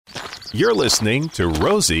You're listening to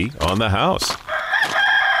Rosie on the House.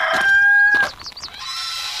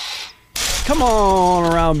 Come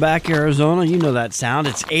on around back, Arizona. You know that sound.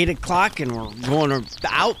 It's 8 o'clock, and we're going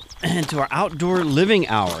out into our outdoor living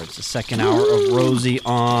hour. It's the second hour of Rosie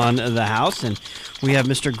on the House, and we have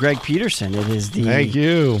Mr. Greg Peterson. It is the... Thank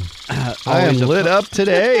you. I am lit up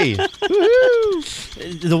today.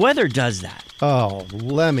 Woohoo! The weather does that. Oh,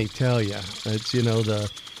 let me tell you. It's,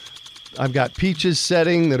 I've got peaches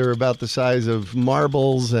setting that are about the size of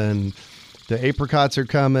marbles, and the apricots are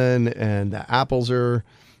coming, and the apples are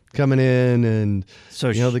coming in, and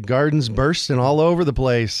So the garden's bursting all over the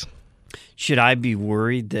place. should I be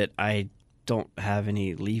worried that I don't have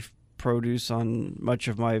any leaf produce on much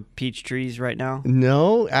of my peach trees right now?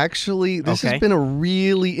 No, actually, this Okay. has been a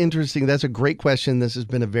really interesting, that's a great question. This has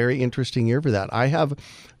been a very interesting year for that. I have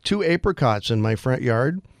 2 apricots in my front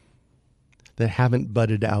yard that haven't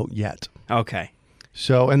budded out yet. Okay.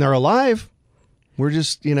 So, and they're alive. We're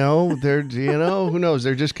just, they're, who knows?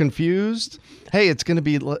 They're just confused. Hey, it's going to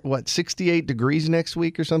be, 68 degrees next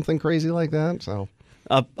week or something crazy like that. So,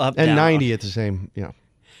 Up, and down. 90 at the same, Yeah,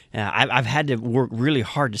 I've had to work really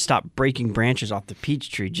hard to stop breaking branches off the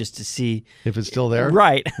peach tree just to see. if it's still there.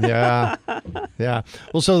 Right. Yeah. Yeah.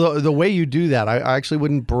 Well, so the way you do that, I actually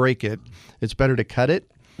wouldn't break it. It's better to cut it.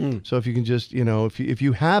 So if you can just, if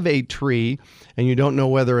you have a tree and you don't know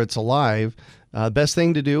whether it's alive, best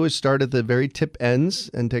thing to do is start at the very tip ends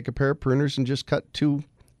and take a pair of pruners and just cut 2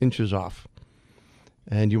 inches off.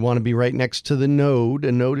 And you want to be right next to the node.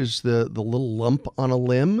 A node is the little lump on a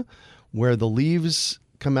limb where the leaves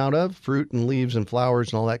come out of, fruit and leaves and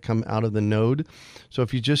flowers and all that come out of the node. So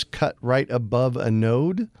if you just cut right above a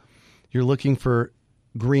node, you're looking for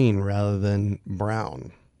green rather than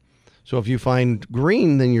brown. So if you find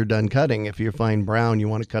green, then you're done cutting. If you find brown, you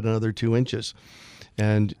want to cut another 2 inches.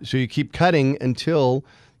 And so you keep cutting until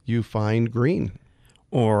you find green.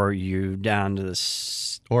 Or you down to the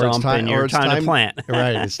stump Or it's time, and you're time to plant.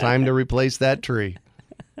 Right. It's time to replace that tree.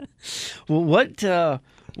 Well,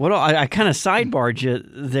 I kind of sidebarred you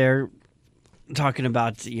there, talking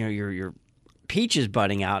about your peaches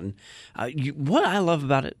budding out, and what I love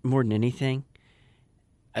about it more than anything,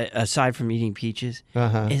 aside from eating peaches,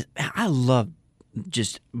 is I love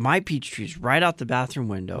just my peach trees right out the bathroom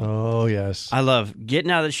window. Oh, yes. I love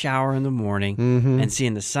getting out of the shower in the morning and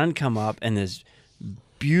seeing the sun come up and this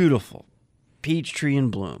beautiful peach tree in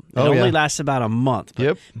bloom. It only lasts about a month.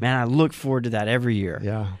 But man, I look forward to that every year.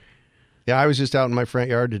 Yeah. Yeah, I was just out in my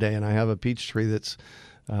front yard today, and I have a peach tree that's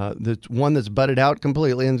one that's budded out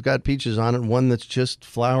completely and's got peaches on it, and one that's just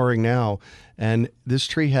flowering now. And this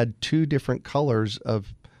tree had 2 different colors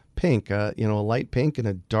of pink, a light pink and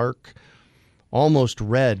a dark, almost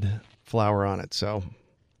red flower on it. So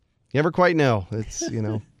you never quite know. It's,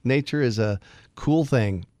 nature is a cool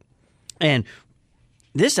thing. And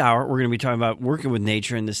this hour, we're going to be talking about working with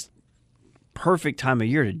nature in this perfect time of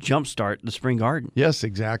year to jumpstart the spring garden. Yes,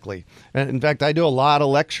 exactly. And in fact, I do a lot of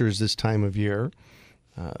lectures this time of year.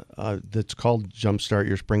 That's called Jumpstart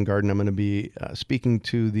Your Spring Garden. I'm going to be speaking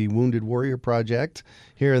to the Wounded Warrior Project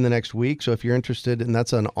here in the next week. So if you're interested, and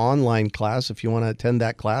that's an online class, if you want to attend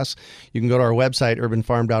that class, you can go to our website,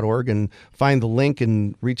 urbanfarm.org, and find the link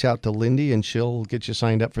and reach out to Lindy, and she'll get you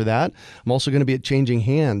signed up for that. I'm also going to be at Changing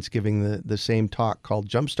Hands giving the same talk called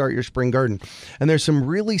Jumpstart Your Spring Garden. And there's some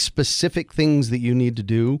really specific things that you need to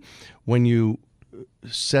do when you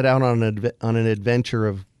set out on an adventure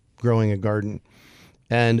of growing a garden.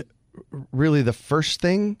 And really the first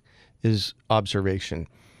thing is observation.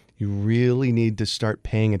 You really need to start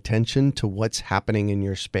paying attention to what's happening in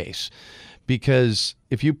your space. Because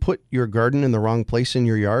if you put your garden in the wrong place in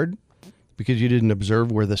your yard, because you didn't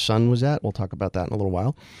observe where the sun was at, we'll talk about that in a little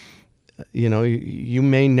while, you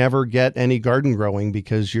may never get any garden growing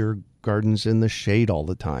because your garden's in the shade all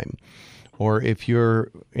the time. Or if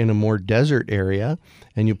you're in a more desert area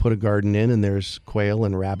and you put a garden in and there's quail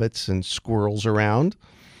and rabbits and squirrels around,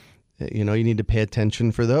 you need to pay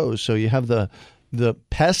attention for those. So you have the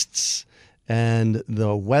pests and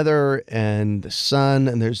the weather and the sun,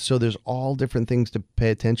 and there's all different things to pay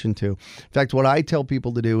attention to. In fact, what I tell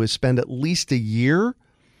people to do is spend at least a year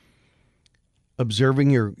observing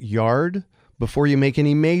your yard before you make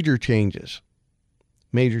any major changes.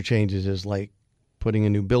 Major changes is like putting a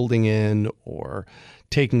new building in or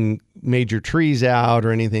taking major trees out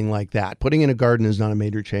or anything like that. Putting in a garden is not a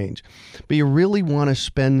major change. But you really want to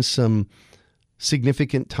spend some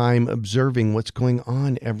significant time observing what's going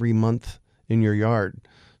on every month in your yard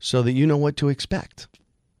so that you know what to expect.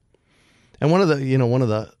 And one of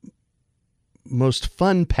the most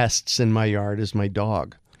fun pests in my yard is my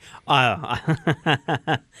dog.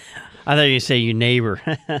 I thought you say you neighbor.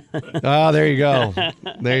 Oh, there you go.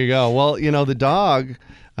 There you go. Well, the dog,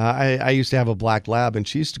 I used to have a black lab, and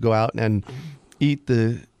she used to go out and eat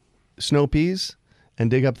the snow peas and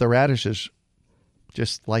dig up the radishes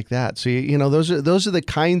just like that. So, those are the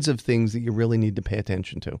kinds of things that you really need to pay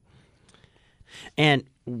attention to. And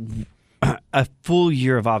a full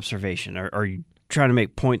year of observation. Are you trying to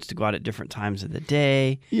make points to go out at different times of the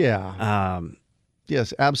day? Yeah.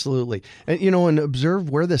 Yes, absolutely. And observe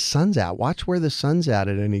where the sun's at. Watch where the sun's at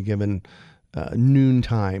any given noon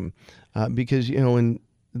time, because when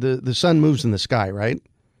the sun moves in the sky, right?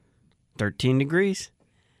 13 degrees.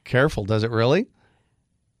 Careful, does it really?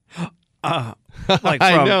 Like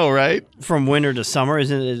I know, right? From winter to summer,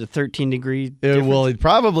 isn't it a 13-degree difference? Well, it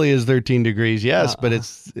probably is 13 degrees, yes, but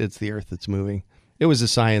it's the Earth that's moving. It was a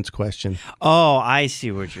science question. Oh, I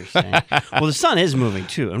see what you're saying. Well, the sun is moving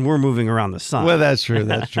too, and we're moving around the sun. Well, that's true.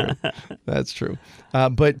 That's true. That's true.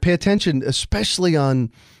 But pay attention, especially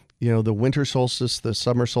on the winter solstice, the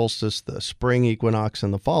summer solstice, the spring equinox,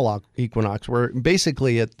 and the fall equinox. We're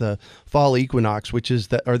basically at the fall equinox,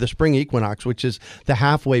 or the spring equinox, which is the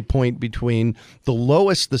halfway point between the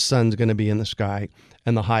lowest the sun's going to be in the sky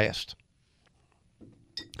and the highest.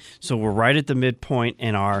 So we're right at the midpoint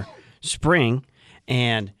in our spring,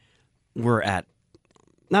 and we're at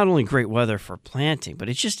not only great weather for planting, but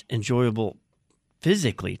it's just enjoyable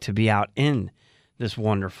physically to be out in this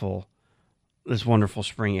wonderful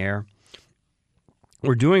spring air.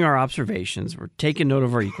 We're doing our observations. We're taking note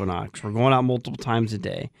of our equinox. We're going out multiple times a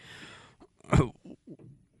day.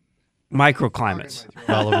 Microclimates.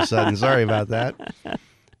 All of a sudden, sorry about that.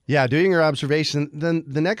 Yeah, doing your observation. Then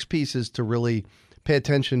the next piece is to really pay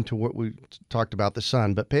attention to what we talked about, the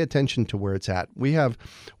sun, but pay attention to where it's at. We have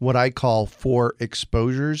what I call 4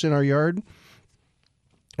 exposures in our yard.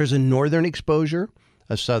 There's a northern exposure,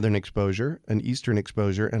 a southern exposure, an eastern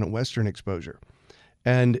exposure, and a western exposure.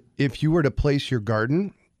 And if you were to place your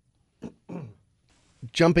garden,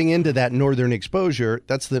 jumping into that northern exposure,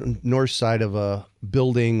 that's the north side of a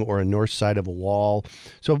building or a north side of a wall.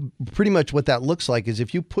 So pretty much what that looks like is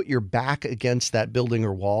if you put your back against that building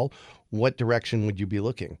or wall, what direction would you be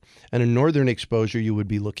looking? And a northern exposure, you would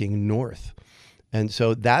be looking north. And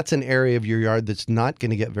so that's an area of your yard that's not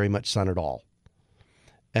going to get very much sun at all.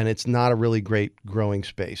 And it's not a really great growing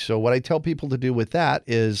space. So what I tell people to do with that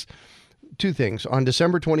is 2 things. On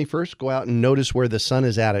December 21st, go out and notice where the sun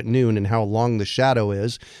is at noon and how long the shadow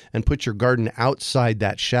is, and put your garden outside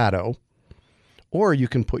that shadow. Or you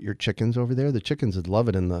can put your chickens over there. The chickens would love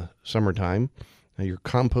it in the summertime. Your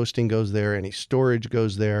composting goes there, any storage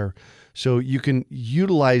goes there. So you can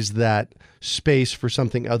utilize that space for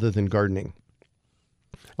something other than gardening.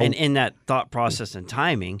 And in that thought process and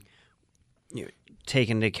timing, take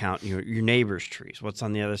into account your neighbor's trees. What's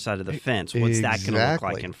on the other side of the fence? What's that going to look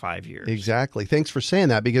like in 5 years? Exactly. Thanks for saying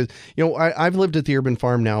that, because I've lived at the urban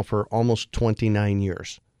farm now for almost 29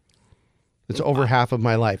 years. It's over half of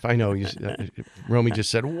my life. I know. Romy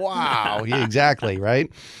just said, wow. Yeah, exactly,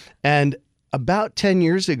 right? And about 10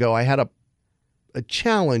 years ago, I had a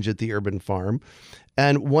challenge at the urban farm.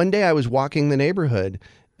 And one day I was walking the neighborhood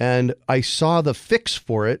and I saw the fix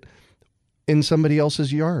for it in somebody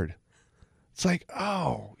else's yard. It's like,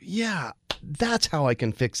 oh, yeah, that's how I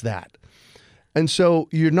can fix that. And so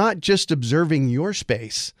you're not just observing your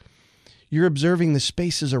space, you're observing the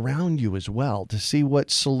spaces around you as well to see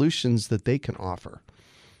what solutions that they can offer.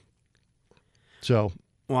 So,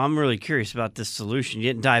 well, I'm really curious about this solution. You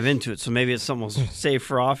didn't dive into it, so maybe it's something we'll save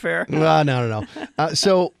for off air. Well, no.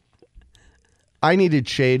 So I needed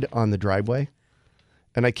shade on the driveway,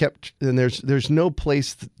 and there's no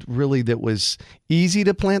place really that was easy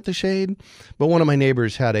to plant the shade. But one of my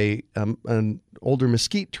neighbors had an older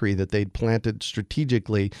mesquite tree that they'd planted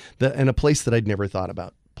strategically in a place that I'd never thought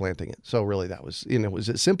about planting it. So really that was, it was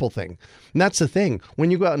a simple thing. And that's the thing. When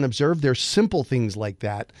you go out and observe, there's simple things like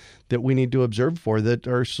that we need to observe for that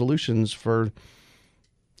are solutions for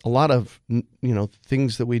a lot of,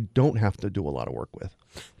 things that we don't have to do a lot of work with.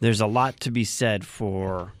 There's a lot to be said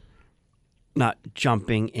for not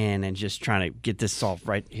jumping in and just trying to get this solved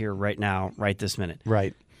right here, right now, right this minute.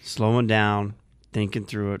 Right. Slowing down, thinking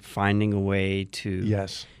through it, finding a way to,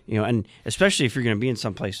 yes, and especially if you're going to be in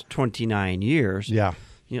some place 29 years, yeah,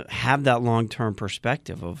 have that long-term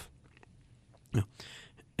perspective of,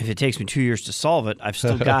 if it takes me 2 years to solve it, I've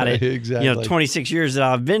still got it. Exactly. 26 years that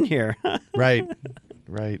I've been here. Right.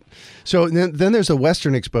 Right. So then there's a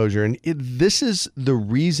western exposure. And this is the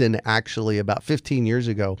reason, actually, about 15 years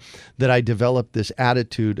ago that I developed this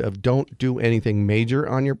attitude of don't do anything major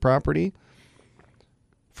on your property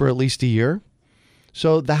for at least a year.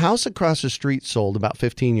 So the house across the street sold about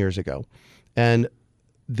 15 years ago. And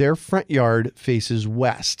their front yard faces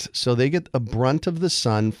west, so they get a brunt of the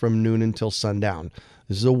sun from noon until sundown.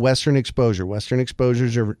 This is a western exposure. Western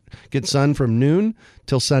exposures get sun from noon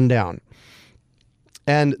till sundown.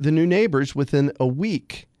 And the new neighbors, within a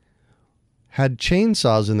week, had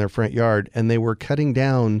chainsaws in their front yard, and they were cutting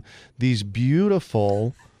down these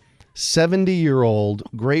beautiful 70-year-old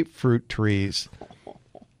grapefruit trees.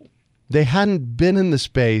 They hadn't been in the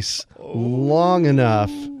space long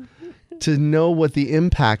enough to know what the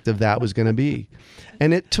impact of that was going to be.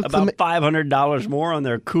 And it took about them $500 more on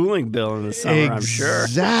their cooling bill in the summer, I'm sure.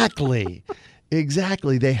 Exactly.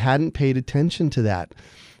 Exactly. They hadn't paid attention to that.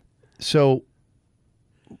 So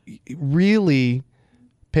really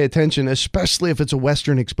pay attention, especially if it's a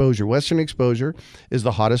western exposure. Western exposure is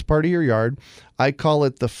the hottest part of your yard. I call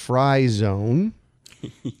it the fry zone.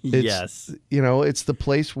 Yes. It's the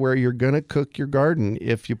place where you're going to cook your garden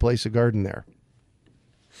if you place a garden there.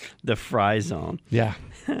 The fry zone. Yeah.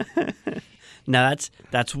 Now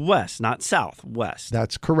that's west, not south. West.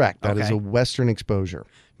 That's correct. That is Okay. a western exposure.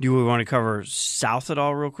 Do we want to cover south at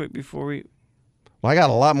all real quick before we... Well, I got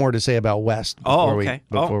a lot more to say about west before we okay.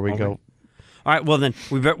 go. All right, well then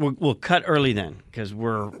we'll cut early then, because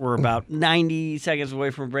we're about 90 seconds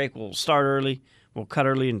away from break. We'll start early. We'll cut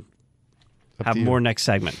early and have more next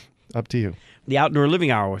segment. Up to you. The Outdoor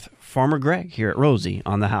Living Hour with Farmer Greg here at Rosie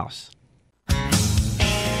on the House.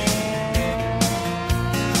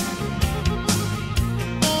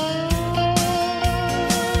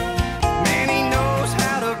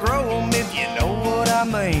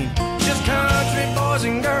 Just country boys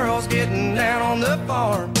and girls getting down on the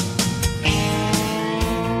farm.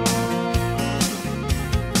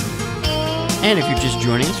 And if you're just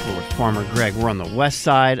joining us, we're with Farmer Greg. We're on the west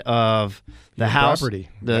side of the house, property.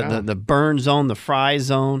 the burn zone, the fry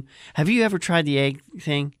zone. Have you ever tried the egg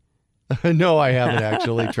thing? No, I haven't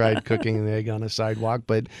actually tried cooking an egg on a sidewalk,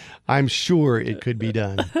 but I'm sure it could be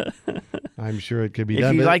done. I'm sure it could be done.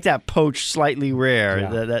 If you but- like that poached, slightly rare,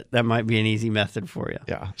 Yeah. that might be an easy method for you.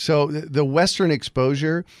 Yeah. So the western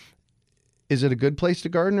exposure, is it a good place to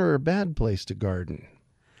garden or a bad place to garden?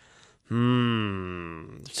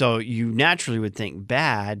 So you naturally would think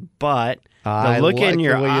bad, but I the look like in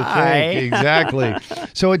your the way you eye. think. Exactly.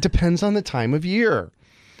 So it depends on the time of year.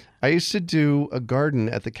 I used to do a garden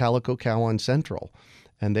at the Calico Cow on Central,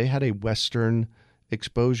 and they had a western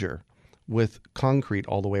exposure with concrete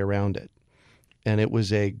all the way around it. And it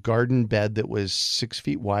was a garden bed that was 6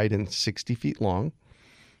 feet wide and 60 feet long.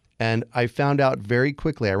 And I found out very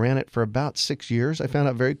quickly, I ran it for about 6 years. I found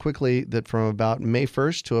out very quickly that from about May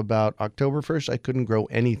 1st to about October 1st, I couldn't grow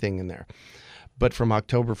anything in there. But from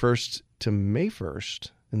October 1st to May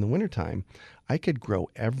 1st in the wintertime, I could grow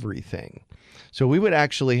everything. So we would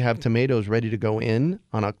actually have tomatoes ready to go in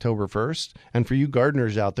on October 1st. And for you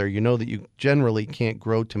gardeners out there, you know that you generally can't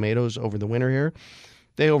grow tomatoes over the winter here.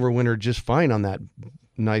 They overwinter just fine on that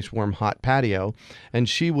nice, warm, hot patio. And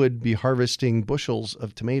she would be harvesting bushels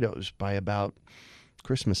of tomatoes by about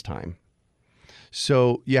Christmas time.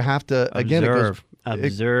 So you have to, again, Observe.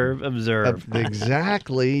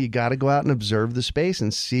 Exactly. You got to go out and observe the space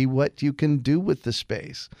and see what you can do with the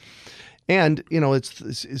space. And,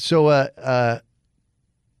 it's so a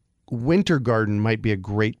winter garden might be a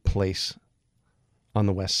great place on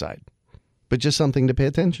the west side, but just something to pay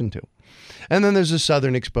attention to. And then there's a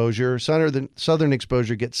southern exposure. Southern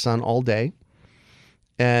exposure gets sun all day,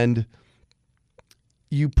 and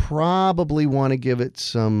you probably want to give it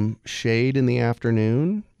some shade in the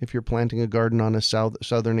afternoon if you're planting a garden on a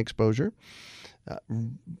southern exposure.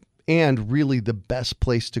 And really the best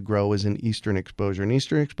place to grow is an eastern exposure. An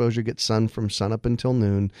eastern exposure gets sun from sun up until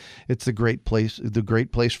noon. It's the great place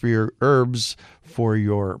for your herbs, for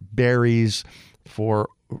your berries, for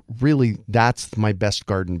really that's my best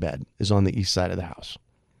garden bed is on the east side of the house.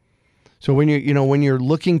 So when you're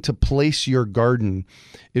looking to place your garden,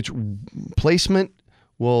 its placement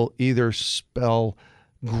will either spell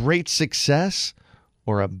great success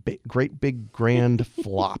or a great big grand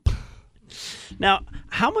flop. Now,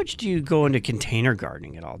 how much do you go into container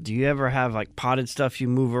gardening at all? Do you ever have like potted stuff you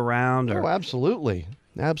move around? Or... Oh, absolutely.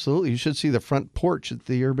 Absolutely. You should see the front porch at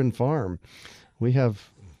the urban farm. We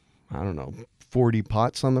have, 40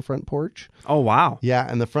 pots on the front porch. Oh, wow. Yeah,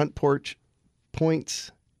 and the front porch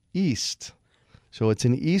points east. So it's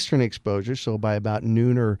an eastern exposure. So by about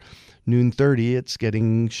noon or noon 30, it's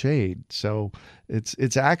getting shade. So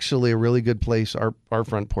it's actually a really good place. Our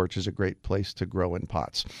front porch is a great place to grow in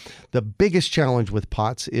pots. The biggest challenge with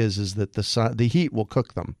pots is that the heat will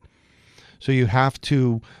cook them. So you have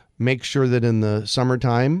to Make sure that in the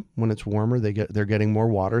summertime, when it's warmer, they're getting more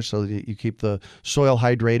water, so that you keep the soil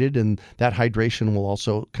hydrated, and that hydration will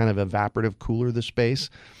also kind of evaporative cooler the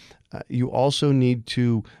space. You also need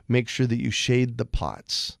to make sure that you shade the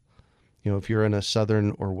pots. If you're in a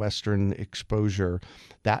southern or western exposure,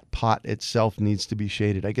 that pot itself needs to be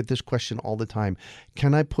shaded. I get this question all the time.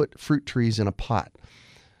 Can I put fruit trees in a pot?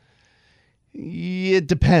 It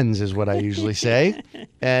depends, is what I usually say.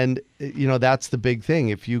 And that's the big thing.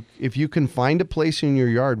 If you can find a place in your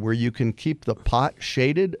yard where you can keep the pot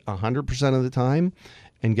shaded 100% of the time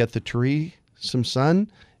and get the tree some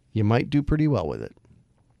sun, you might do pretty well with it.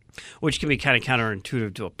 Which can be kind of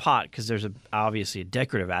counterintuitive to a pot, because there's obviously a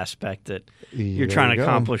decorative aspect that you're trying to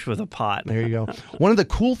accomplish with a pot. There you go. One of the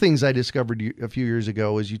cool things I discovered a few years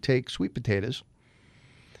ago is you take sweet potatoes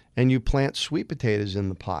and you plant sweet potatoes in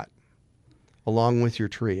the pot along with your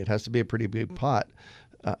tree. It has to be a pretty big pot.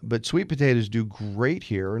 But sweet potatoes do great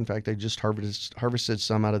here. In fact, I just harvested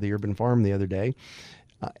some out of the urban farm the other day.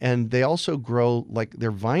 And they also grow like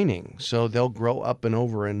they're vining. So they'll grow up and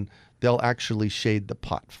over, and they'll actually shade the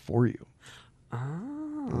pot for you.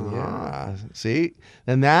 Oh. Yeah. See?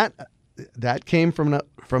 And that came from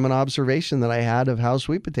an observation that I had of how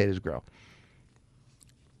sweet potatoes grow.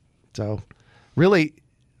 So really,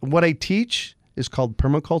 what I teach is called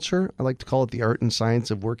permaculture. I like to call it the art and science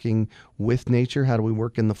of working with nature. How do we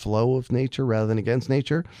work in the flow of nature rather than against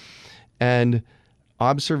nature? And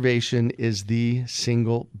observation is the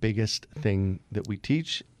single biggest thing that we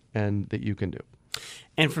teach and that you can do.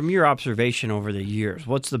 And from your observation over the years,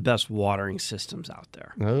 what's the best watering systems out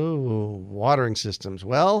there? Oh, watering systems.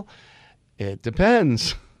 Well, it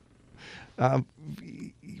depends. If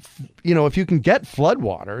you can get flood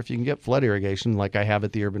water, if you can get flood irrigation like I have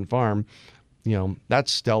at the urban farm,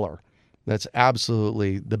 that's stellar. That's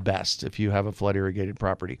absolutely the best if you have a flood irrigated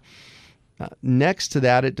property. Next to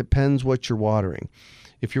that, it depends what you're watering.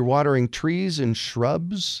 If you're watering trees and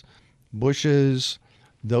shrubs, bushes,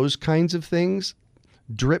 those kinds of things,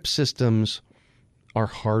 drip systems are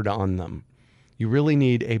hard on them. You really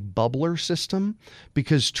need a bubbler system,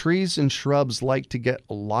 because trees and shrubs like to get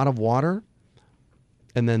a lot of water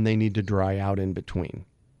and then they need to dry out in between.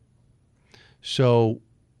 So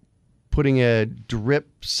putting a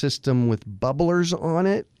drip system with bubblers on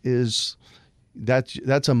it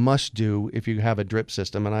that's a must do if you have a drip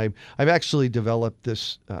system. And I've actually developed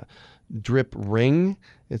this drip ring.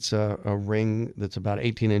 It's a ring that's about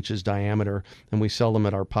 18 inches diameter, and we sell them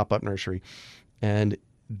at our pop-up nursery. And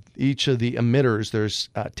each of the emitters, there's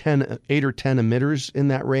 8 or 10 emitters in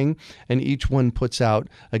that ring, and each one puts out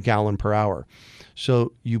a gallon per hour.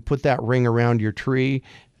 So you put that ring around your tree,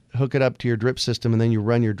 hook it up to your drip system, and then you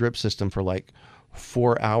run your drip system for like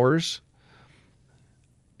 4 hours.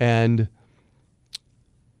 And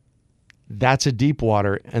that's a deep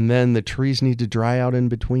water. And then the trees need to dry out in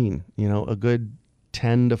between, a good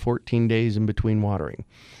 10 to 14 days in between watering.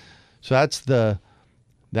 So that's the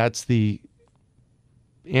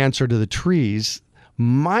answer to the trees.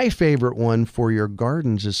 My favorite one for your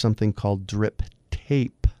gardens is something called drip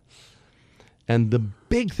tape. And the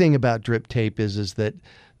big thing about drip tape is that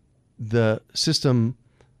the system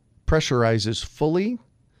pressurizes fully,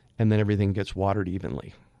 and then everything ggets watered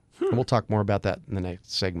evenly. And we'll talk more about that in the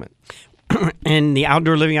next segment. And the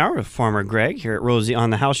Outdoor Living Hour with Farmer Greg here at Rosie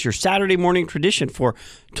on the House, your Saturday morning tradition for,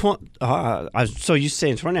 I was so used to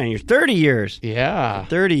saying 29 years, 30 years. Yeah.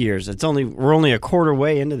 30 years. We're only a quarter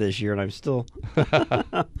way into this year, and I'm still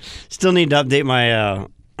need to update my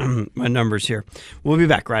my numbers here. We'll be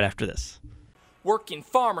back right after this. Working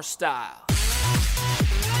farmer style.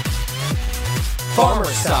 Farmer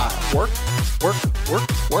style. Work.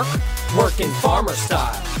 Working farmer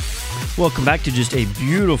style. Welcome back to just a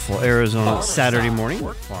beautiful Arizona Saturday morning.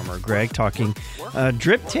 Farmer Greg talking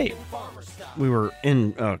drip tape. We were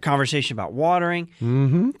in a conversation about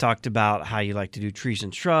watering, talked about how you like to do trees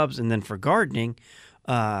and shrubs, and then for gardening,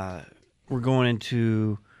 we're going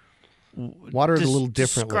into water it a little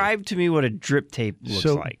differently. Describe to me what a drip tape looks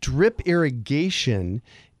like. Drip irrigation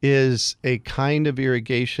is a kind of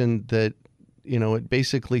irrigation that it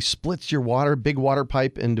basically splits your big water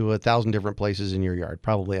pipe into 1,000 different places in your yard,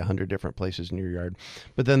 probably 100 different places in your yard.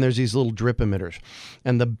 But then there's these little drip emitters.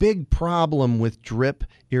 And the big problem with drip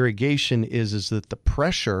irrigation is that the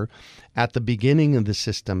pressure at the beginning of the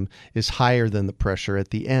system is higher than the pressure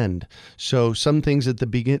at the end. So some things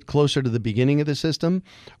closer to the beginning of the system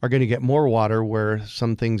are going to get more water, where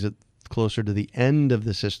some things closer to the end of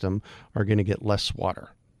the system are going to get less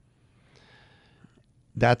water.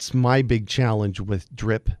 That's my big challenge with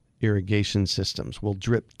drip irrigation systems. Well,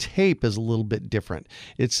 drip tape is a little bit different.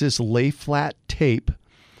 It's this lay flat tape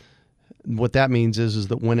What that means is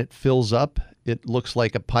that when it fills up, it looks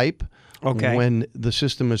like a pipe. Okay. When the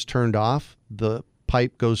system is turned off, the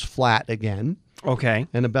pipe goes flat again. Okay.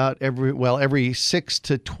 And about every 6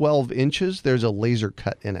 to 12 inches, there's a laser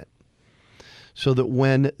cut in it. So that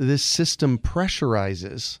when this system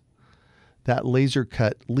pressurizes, that laser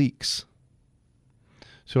cut leaks.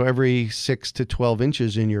 So every 6 to 12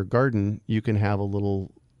 inches in your garden, you can have a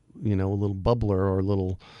little bubbler or a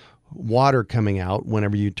little water coming out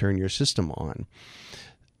whenever you turn your system on.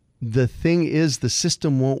 The thing is, the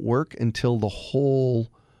system won't work until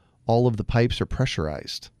all of the pipes are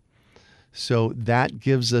pressurized. So that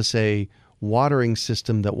gives us a watering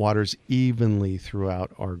system that waters evenly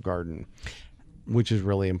throughout our garden, which is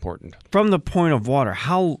really important. From the point of water,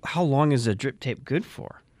 how long is a drip tape good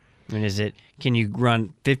for? I mean, can you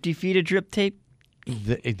run 50 feet of drip tape?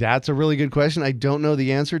 That's a really good question. I don't know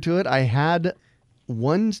the answer to it. I had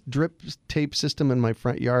one drip tape system in my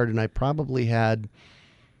front yard, and I probably had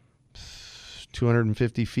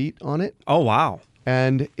 250 feet on it. Oh, wow.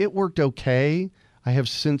 And it worked okay. I have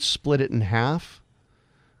since split it in half.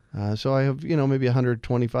 So I have, maybe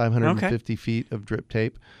 125, 150 feet of drip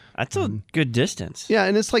tape. That's a good distance. Yeah,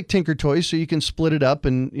 and it's like Tinker Toys, so you can split it up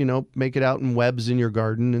and, make it out in webs in your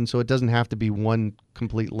garden, and so it doesn't have to be one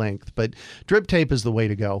complete length. But drip tape is the way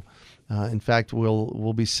to go. In fact,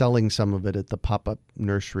 we'll be selling some of it at the pop-up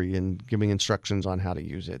nursery and giving instructions on how to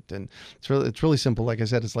use it. And it's really simple. Like I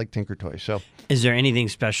said, it's like Tinker Toys. So, is there anything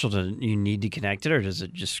special you need to connect it, or does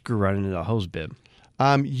it just screw right into the hose bib?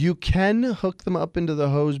 You can hook them up into the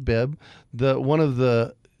hose bib. One of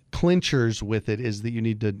the clinchers with it is that you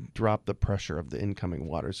need to drop the pressure of the incoming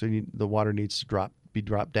water. So the water needs to be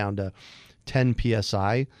dropped down to 10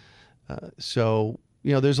 psi. So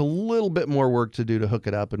there's a little bit more work to do to hook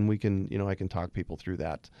it up, and I can talk people through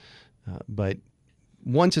that. But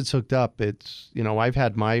once it's hooked up, I've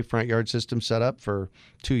had my front yard system set up for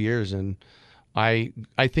 2 years, and I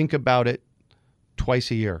think about it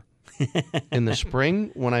twice a year. In the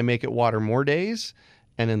spring, when I make it water more days,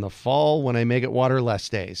 and in the fall, when I make it water less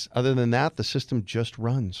days. Other than that, the system just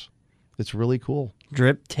runs. It's really cool.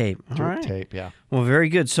 Drip tape. Drip tape, yeah. Well, very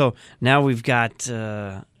good. So now we've got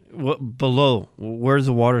below, where's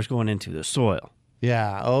the water's going into? The soil.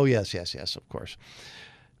 Yeah. Oh, yes, of course.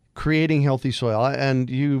 Creating healthy soil. And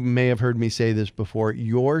you may have heard me say this before.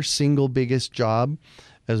 Your single biggest job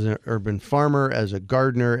as an urban farmer, as a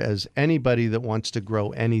gardener, as anybody that wants to grow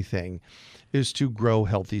anything, is to grow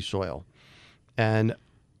healthy soil. And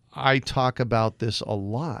I talk about this a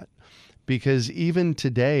lot because even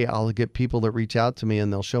today I'll get people that reach out to me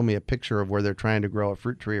and they'll show me a picture of where they're trying to grow a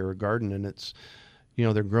fruit tree or a garden, and it's,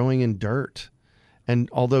 they're growing in dirt. And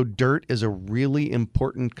although dirt is a really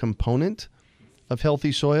important component of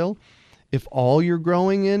healthy soil, if all you're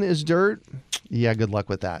growing in is dirt, yeah, good luck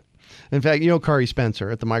with that. In fact, Kari Spencer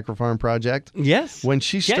at the Microfarm Project. Yes. When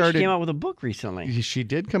she started, she came out with a book recently. She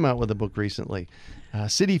did come out with a book recently,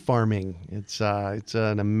 City Farming. It's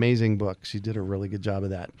an amazing book. She did a really good job of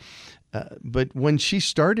that. But when she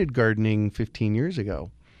started gardening 15 years ago,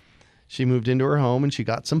 she moved into her home and she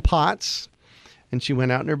got some pots, and she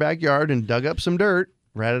went out in her backyard and dug up some dirt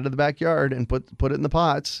right out of the backyard and put it in the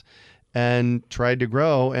pots and tried to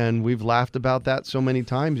grow. And we've laughed about that so many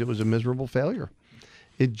times. It was a miserable failure.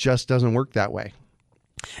 It just doesn't work that way.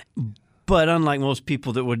 But unlike most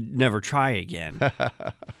people that would never try again.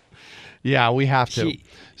 Yeah, we have to.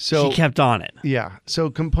 She kept on it. Yeah.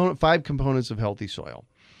 So 5 components of healthy soil.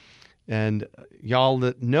 And y'all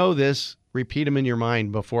that know this, repeat them in your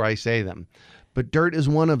mind before I say them. But dirt is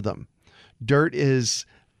one of them. Dirt has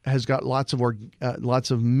got lots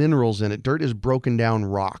of minerals in it. Dirt is broken down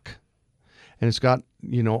rock. And it's got,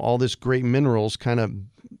 all this great minerals kind of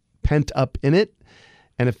pent up in it.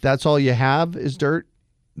 And if that's all you have is dirt,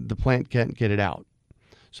 the plant can't get it out.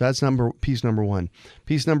 So that's piece number 1.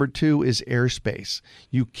 Piece number 2 is airspace.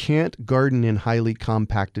 You can't garden in highly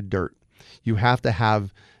compacted dirt. You have to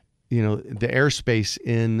have, the airspace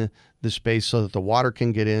in the space so that the water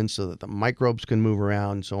can get in, so that the microbes can move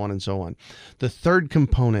around, so on and so on. The third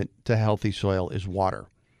component to healthy soil is water.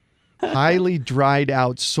 Highly dried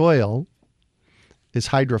out soil is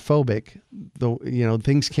hydrophobic.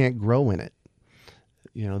 Things can't grow in it.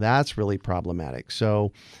 That's really problematic.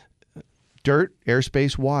 So dirt,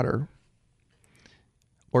 airspace, water,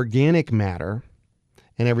 organic matter,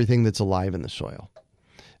 and everything that's alive in the soil.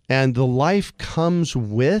 And the life comes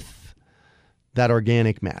with that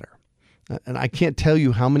organic matter. And I can't tell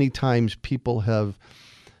you how many times people have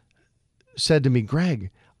said to me, Greg,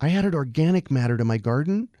 I added organic matter to my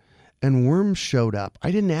garden and worms showed up.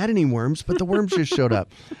 I didn't add any worms, but the worms just showed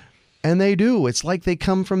up. And they do. It's like they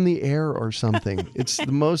come from the air or something. It's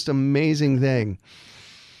the most amazing thing.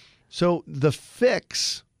 So the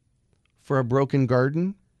fix for a broken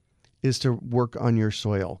garden is to work on your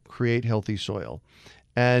soil, create healthy soil.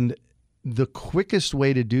 And the quickest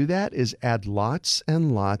way to do that is add lots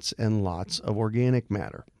and lots and lots of organic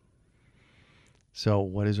matter. So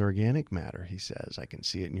what is organic matter? He says. I can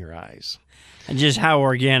see it in your eyes. And just how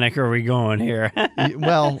organic are we going here?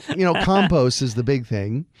 Well, compost is the big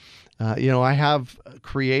thing. I have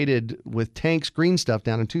created with Tanks Green Stuff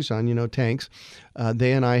down in Tucson, Tanks.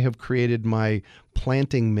 They and I have created my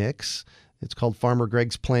planting mix. It's called Farmer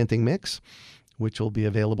Greg's Planting Mix, which will be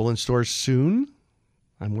available in stores soon.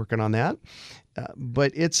 I'm working on that.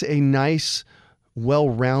 But it's a nice,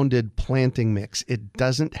 well-rounded planting mix. It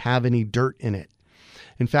doesn't have any dirt in it.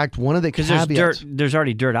 In fact, one of the caveats... There's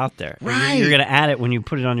already dirt out there. Right. You're going to add it when you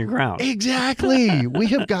put it on your ground. Exactly. We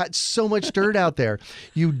have got so much dirt out there.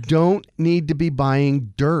 You don't need to be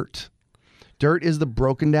buying dirt. Dirt is the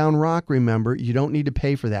broken down rock, remember. You don't need to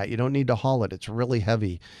pay for that. You don't need to haul it. It's really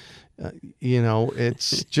heavy.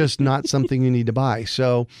 It's just not something you need to buy.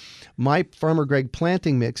 So my Farmer Greg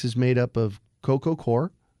planting mix is made up of cocoa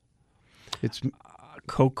core. It's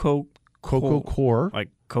cocoa core. Like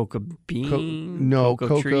coca bean?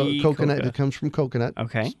 Coconut. It comes from coconut.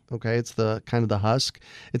 Okay. Okay. It's the kind of the husk.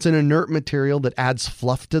 It's an inert material that adds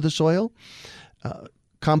fluff to the soil.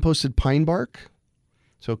 Composted pine bark.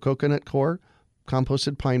 So coconut core,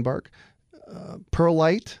 composted pine bark,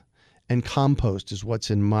 perlite, and compost is what's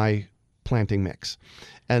in my planting mix.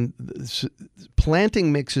 And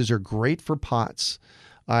planting mixes are great for pots.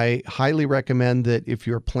 I highly recommend that if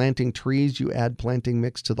you're planting trees, you add planting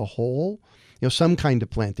mix to the whole. Some kind of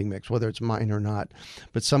planting mix, whether it's mine or not,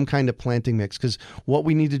 but some kind of planting mix. Because what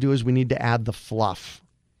we need to do is we need to add the fluff.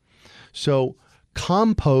 So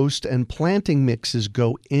compost and planting mixes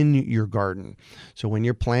go in your garden. So when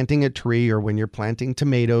you're planting a tree or when you're planting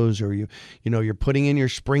tomatoes or you're putting in your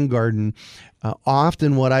spring garden,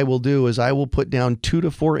 often what I will do is I will put down 2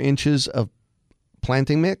 to 4 inches of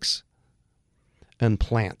planting mix and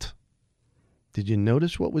plant. Did you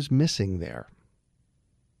notice what was missing there?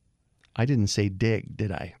 I didn't say dig,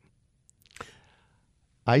 did I?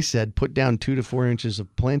 I said put down 2 to 4 inches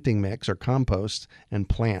of planting mix or compost and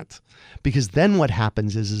plant. Because then what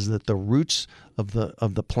happens is that the roots of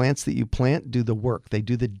the plants that you plant do the work. They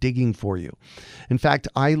do the digging for you. In fact,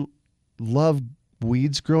 I love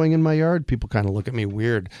weeds growing in my yard. People kind of look at me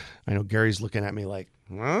weird. I know Gary's looking at me like,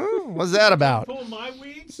 what's that about? Pull my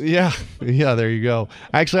weeds? Yeah, there you go.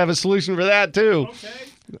 I actually have a solution for that too.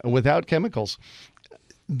 Okay. Without chemicals.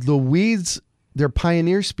 The weeds, they're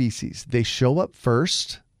pioneer species. They show up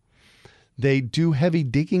first. They do heavy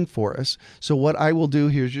digging for us. So what I will do,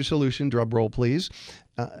 here's your solution, drum roll please.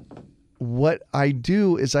 What I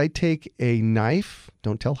do is I take a knife,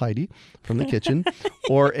 don't tell Heidi, from the kitchen,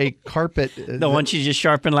 or a carpet. The one she just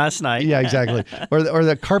sharpened last night. Yeah, exactly. Or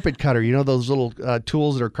the carpet cutter. Those little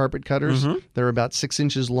tools that are carpet cutters? Mm-hmm. They're about 6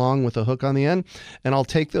 inches long with a hook on the end. And I'll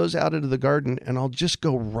take those out into the garden and I'll just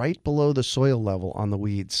go right below the soil level on the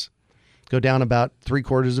weeds. Go down about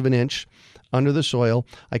 3/4 of an inch under the soil.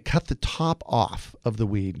 I cut the top off of the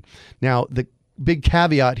weed. Now, the big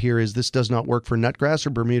caveat here is this does not work for nutgrass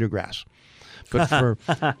or Bermuda grass. But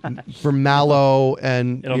for mallow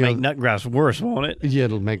and... It'll make nutgrass worse, won't it? Yeah,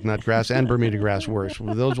 it'll make nutgrass and Bermuda grass worse.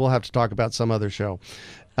 Those we'll have to talk about some other show.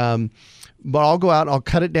 But I'll go out, I'll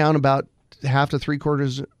cut it down about 1/2 to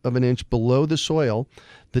 3/4 of an inch below the soil.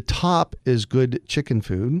 The top is good chicken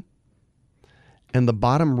food. And the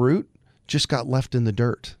bottom root just got left in the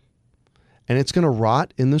dirt. And it's going to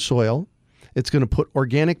rot in the soil. It's going to put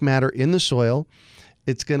organic matter in the soil.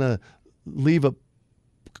 It's going to leave a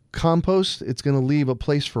compost. It's going to leave a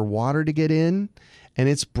place for water to get in, and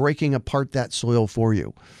it's breaking apart that soil for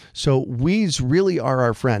you. So weeds really are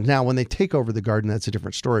our friend. Now, when they take over the garden, that's a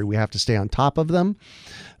different story. We have to stay on top of them.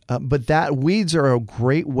 But weeds are a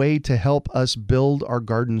great way to help us build our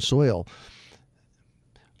garden soil.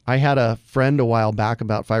 I had a friend a while back,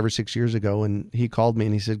 about 5 or 6 years ago, and he called me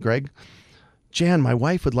and he said, Greg, Jan, my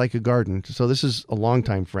wife would like a garden. So this is a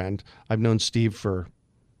longtime friend. I've known Steve for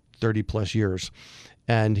 30 plus years.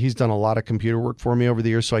 And he's done a lot of computer work for me over the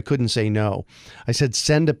years, so I couldn't say no. I said,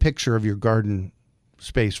 send a picture of your garden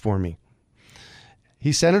space for me.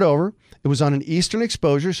 He sent it over. It was on an eastern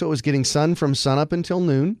exposure, so it was getting sun from sunup until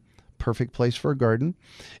noon. Perfect place for a garden.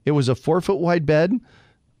 It was a 4-foot wide bed,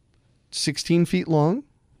 16 feet long,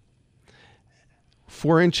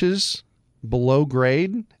 4 inches below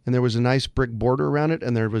grade, and there was a nice brick border around it,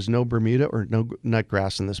 and there was no Bermuda or no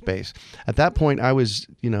nutgrass in the space. At that point, I was,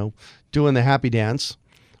 doing the happy dance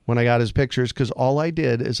when I got his pictures, because all I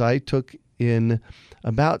did is I took in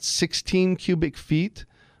about 16 cubic feet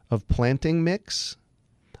of planting mix.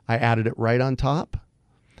 I added it right on top.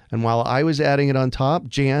 And while I was adding it on top,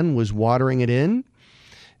 Jan was watering it in.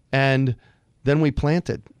 And then we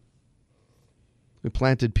planted. We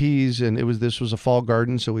planted peas, and this was a fall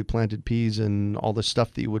garden, so we planted peas and all the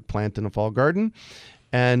stuff that you would plant in a fall garden.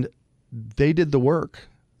 And they did the work.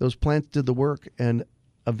 Those plants did the work, and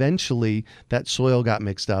eventually that soil got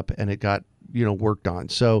mixed up and it got, worked on.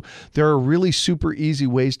 So there are really super easy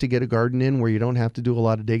ways to get a garden in where you don't have to do a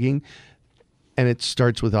lot of digging, and it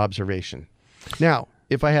starts with observation. Now,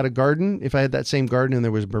 if I had that same garden and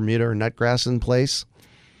there was Bermuda or nutgrass in place,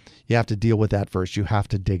 you have to deal with that first. You have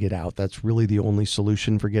to dig it out. That's really the only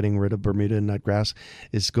solution for getting rid of Bermuda and nutgrass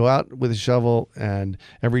is go out with a shovel, and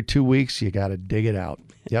every 2 weeks you got to dig it out.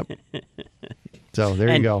 Yep. So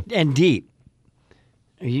there you go. And deep.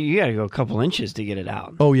 You got to go a couple inches to get it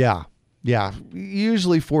out. Oh, yeah. Yeah.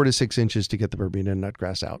 Usually 4 to 6 inches to get the Bermuda and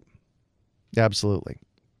nutgrass out. Absolutely.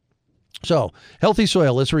 So healthy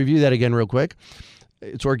soil. Let's review that again real quick.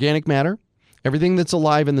 It's organic matter. Everything that's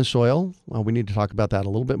alive in the soil, well, we need to talk about that a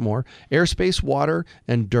little bit more. Airspace, water,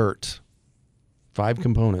 and dirt. 5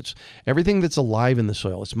 components. Everything that's alive in the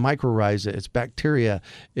soil. It's mycorrhiza, it's bacteria,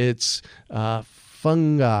 it's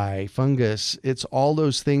fungi, fungus. It's all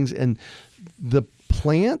those things. And the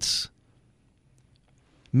plants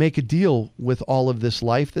make a deal with all of this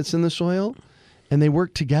life that's in the soil, and they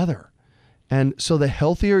work together. And so the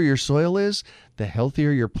healthier your soil is, the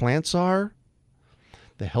healthier your plants are.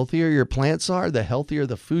 The healthier your plants are, the healthier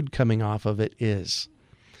the food coming off of it is.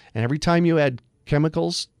 And every time you add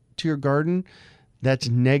chemicals to your garden, that's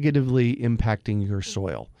negatively impacting your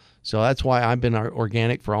soil. So that's why I've been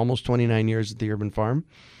organic for almost 29 years at the Urban Farm.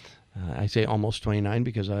 I say almost 29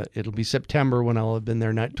 because it'll be September when I'll have been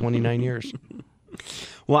there, not 29 years.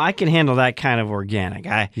 Well, I can handle that kind of organic.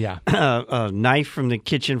 Yeah. A knife from the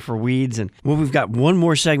kitchen for weeds. And we've got one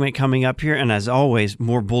more segment coming up here. And as always,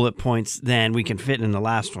 more bullet points than we can fit in the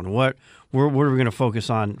last one. What are we going to focus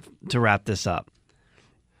on to wrap this up?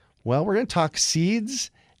 Well, we're going to talk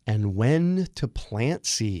seeds and when to plant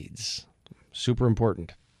seeds. Super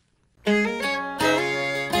important.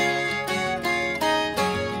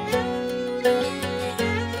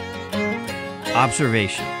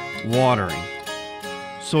 Observation, watering,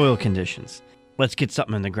 soil conditions. Let's get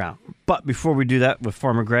something in the ground. But before we do that with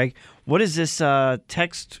Farmer Greg, what is this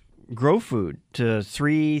text grow food to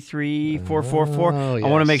 33444? Yes. I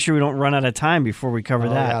want to make sure we don't run out of time before we cover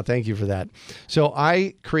that. Yeah, thank you for that. So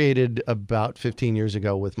I created about 15 years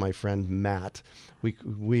ago with my friend Matt.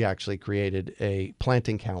 We actually created a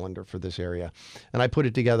planting calendar for this area. And I put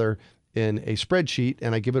it together in a spreadsheet,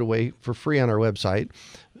 and I give it away for free on our website.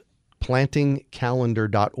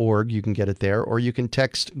 plantingcalendar.org. You can get it there, or you can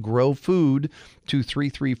text grow food to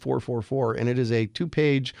 33444, and it is a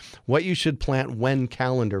 2-page what you should plant when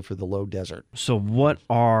calendar for the low desert. So what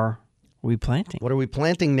are we planting? What are we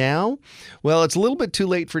planting now? Well, it's a little bit too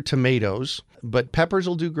late for tomatoes, but peppers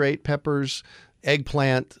will do great. Peppers,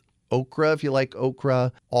 eggplant, okra, if you like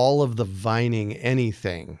okra, all of the vining,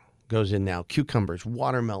 anything goes in now. Cucumbers,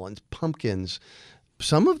 watermelons, pumpkins.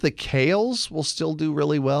 Some of the kales will still do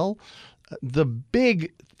really well. The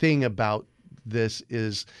big thing about this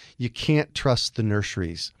is you can't trust the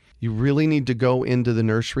nurseries. You really need to go into the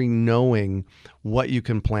nursery knowing what you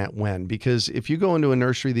can plant when. Because if you go into a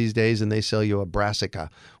nursery these days and they sell you a brassica,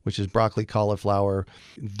 which is broccoli, cauliflower,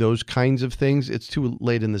 those kinds of things, it's too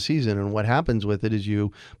late in the season. And what happens with it is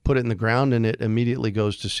you put it in the ground and it immediately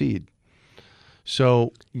goes to seed.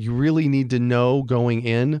 So you really need to know going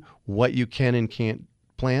in what you can and can't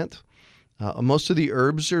plant. Most of the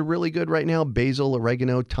herbs are really good right now. Basil,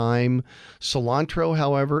 oregano, thyme. Cilantro,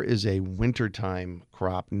 however, is a wintertime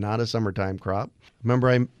crop, not a summertime crop. Remember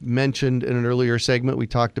I mentioned in an earlier segment, we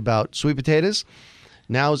talked about sweet potatoes.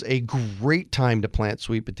 Now's a great time to plant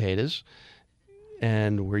sweet potatoes.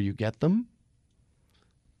 And where you get them,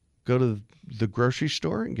 go to the grocery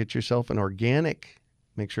store and get yourself an organic,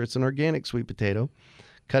 make sure it's an organic sweet potato.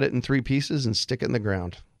 Cut it in 3 pieces and stick it in the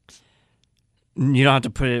ground. You don't have to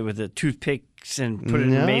put it with the toothpicks and put it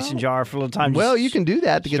in a mason jar for a little time. Well, you can do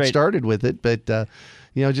that to get started with it, but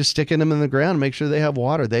just sticking them in the ground, make sure they have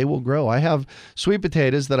water. They will grow. I have sweet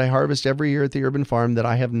potatoes that I harvest every year at the Urban Farm that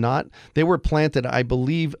I have not. They were planted, I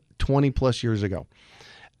believe, 20 plus years ago,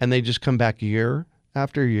 and they just come back year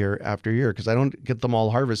after year after year because I don't get them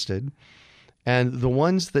all harvested. And the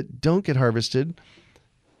ones that don't get harvested,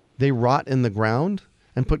 they rot in the ground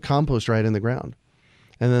and put compost right in the ground.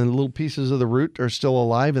 And then little pieces of the root are still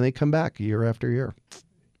alive, and they come back year after year.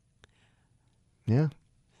 Yeah.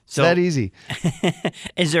 So that easy.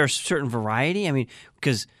 is there a certain variety? I mean,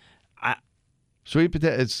 because Sweet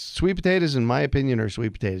potatoes, in my opinion, are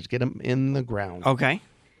sweet potatoes. Get them in the ground. okay.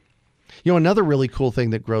 You know, another really cool thing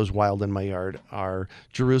that grows wild in my yard are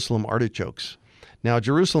Jerusalem artichokes. Now,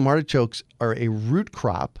 Jerusalem artichokes are a root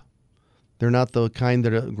crop. They're not the kind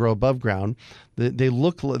that grow above ground.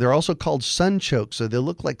 They're also called sunchokes, so they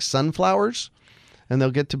look like sunflowers, and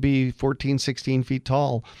they'll get to be 14, 16 feet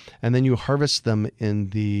tall. And then you harvest them in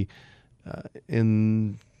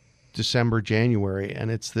December, January,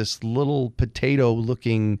 and it's this little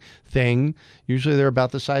potato-looking thing. Usually they're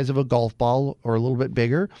about the size of a golf ball or a little bit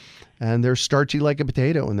bigger, and they're starchy like a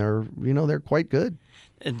potato, and they're quite good.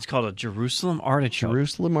 It's called a Jerusalem artichoke.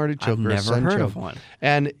 Jerusalem artichoke. I've or a never heard of sunchoke. one.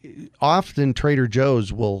 And often Trader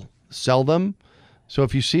Joe's will sell them. So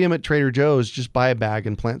if you see them at Trader Joe's, just buy a bag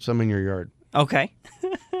and plant some in your yard. Okay.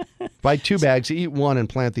 Buy 2 bags, eat one, and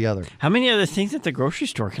plant the other. How many other things at the grocery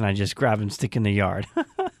store can I just grab and stick in the yard?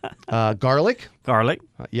 Garlic. Garlic.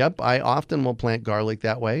 Yep, I often will plant garlic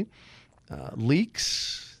that way.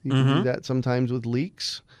 Leeks. You can do that sometimes with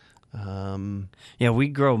leeks. Yeah, we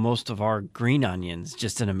grow most of our green onions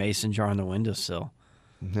just in a mason jar on the windowsill.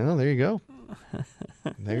 No, there you go.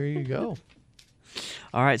 There you go.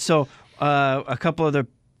 All right, so a couple other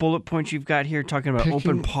bullet points you've got here talking about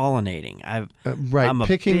open pollinating. Right, I'm a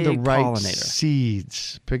picking the big right pollinator.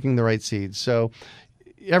 seeds. Picking the right seeds. So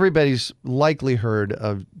everybody's likely heard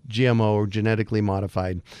of GMO or genetically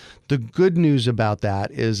modified. The good news about that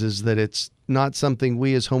is that it's not something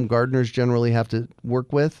we as home gardeners generally have to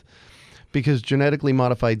work with, because genetically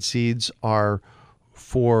modified seeds are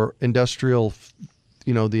for industrial,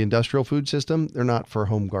 the industrial food system. They're not for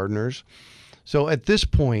home gardeners. So at this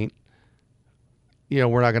point,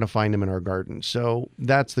 we're not going to find them in our garden. So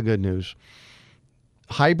that's the good news.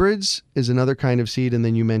 Hybrids is another kind of seed, and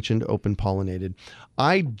then you mentioned open pollinated.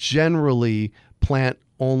 I generally plant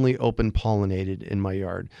only open pollinated in my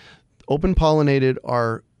yard. Open pollinated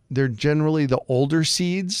they're generally the older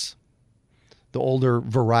seeds, the older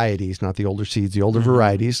varieties, not the older seeds, the older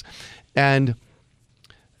varieties. And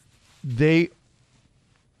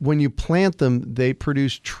when you plant them, they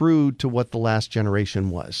produce true to what the last generation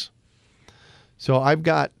was. So I've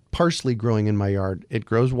got parsley growing in my yard. It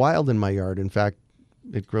grows wild in my yard. In fact,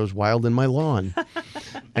 it grows wild in my lawn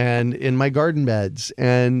and in my garden beds.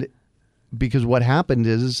 And because what happened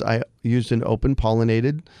is I used an open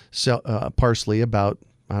pollinated parsley about,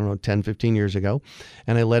 10, 15 years ago,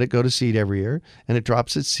 and I let it go to seed every year, and it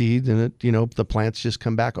drops its seed, and the plants just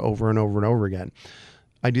come back over and over and over again.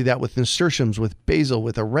 I do that with nasturtiums, with basil,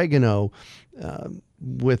 with oregano,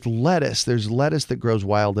 with lettuce. There's lettuce that grows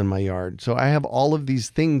wild in my yard. So I have all of these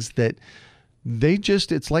things that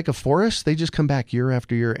it's like a forest. They just come back year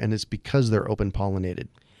after year, and it's because they're open pollinated.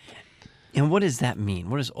 And what does that mean?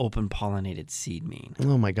 What does open pollinated seed mean?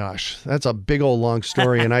 Oh my gosh, that's a big old long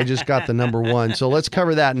story, and I just got the number one. So let's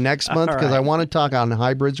cover that next month, because I want to talk on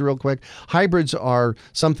hybrids real quick. Hybrids are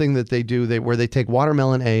something that they do where they take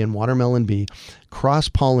watermelon A and watermelon B,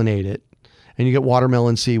 cross-pollinate it, and you get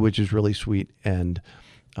watermelon C, which is really sweet and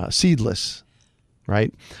seedless.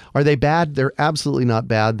 Right? Are they bad? They're absolutely not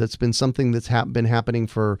bad. That's been something that's been happening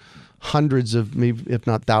for hundreds of, maybe if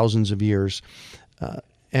not thousands of years.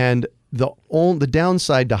 And the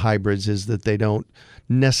downside to hybrids is that they don't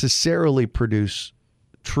necessarily produce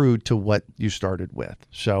true to what you started with.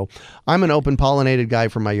 So I'm an open pollinated guy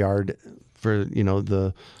for my yard for,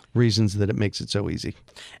 the reasons that it makes it so easy.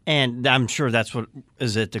 And I'm sure that's what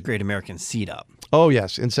is at the Great American Seed Up. Oh,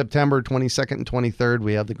 yes. In September 22nd and 23rd,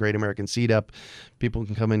 we have the Great American Seed Up. People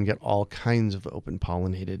can come in and get all kinds of open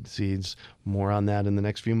pollinated seeds. More on that in the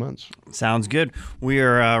next few months. Sounds good. We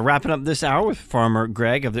are wrapping up this hour with Farmer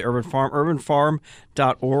Greg of the Urban Farm,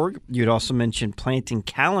 urbanfarm.org. You'd also mentioned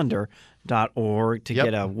plantingcalendar.org to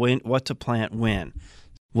get a what to plant when.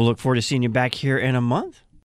 We'll look forward to seeing you back here in a month.